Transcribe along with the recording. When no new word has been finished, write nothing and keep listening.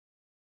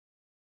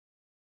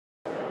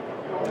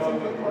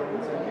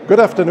Good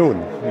afternoon.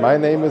 My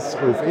name is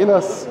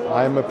Ulf-Daniel.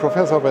 I'm a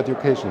professor of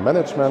education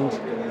management,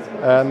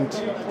 and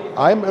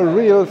I'm a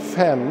real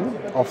fan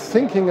of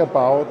thinking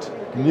about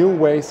new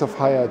ways of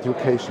higher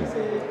education.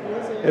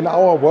 In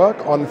our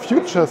work on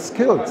future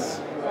skills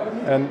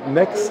and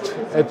next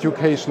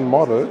education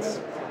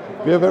models,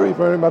 we are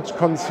very much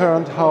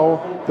concerned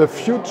how the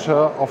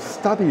future of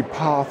study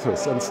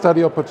paths and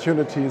study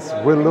opportunities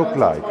will look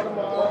like.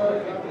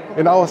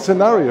 In our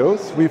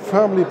scenarios, we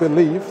firmly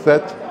believe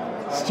that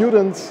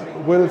students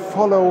will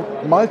follow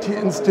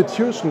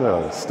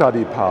multi-institutional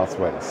study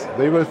pathways.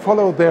 They will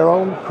follow their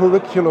own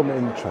curriculum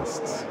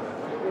interests.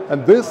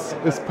 And this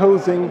is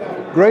posing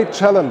great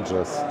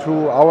challenges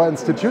to our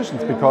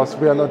institutions because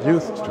we are not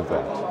used to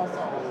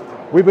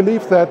that. We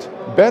believe that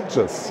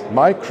badges,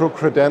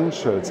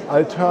 micro-credentials,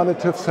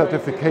 alternative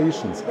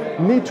certifications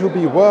need to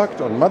be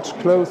worked on much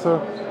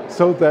closer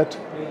so that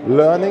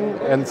learning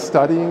and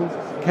studying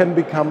can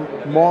become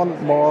more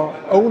and more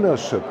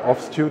ownership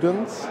of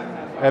students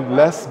and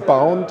less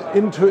bound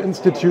into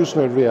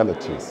institutional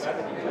realities.